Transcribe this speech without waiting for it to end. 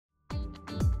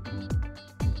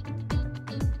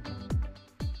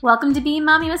Welcome to Being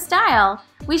Mommy with Style.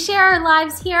 We share our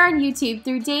lives here on YouTube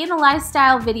through day in the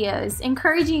lifestyle videos,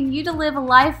 encouraging you to live a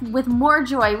life with more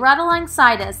joy right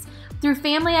alongside us through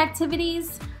family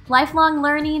activities, lifelong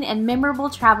learning, and memorable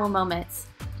travel moments.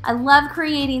 I love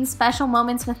creating special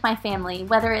moments with my family,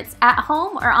 whether it's at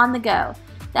home or on the go,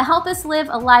 that help us live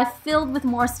a life filled with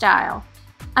more style.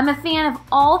 I'm a fan of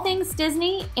all things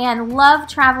Disney and love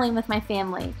traveling with my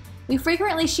family. We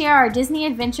frequently share our Disney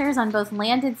adventures on both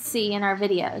land and sea in our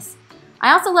videos.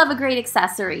 I also love a great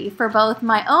accessory for both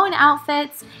my own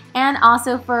outfits and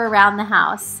also for around the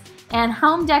house. And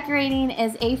home decorating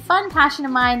is a fun passion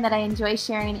of mine that I enjoy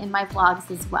sharing in my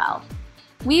vlogs as well.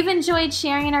 We've enjoyed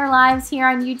sharing our lives here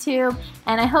on YouTube,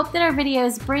 and I hope that our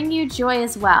videos bring you joy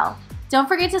as well. Don't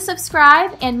forget to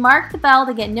subscribe and mark the bell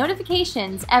to get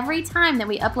notifications every time that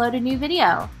we upload a new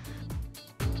video.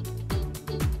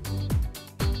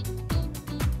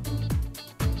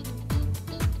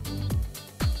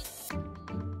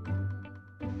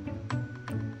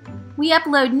 We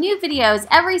upload new videos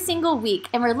every single week,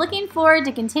 and we're looking forward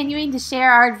to continuing to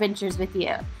share our adventures with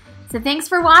you. So thanks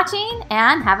for watching,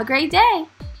 and have a great day.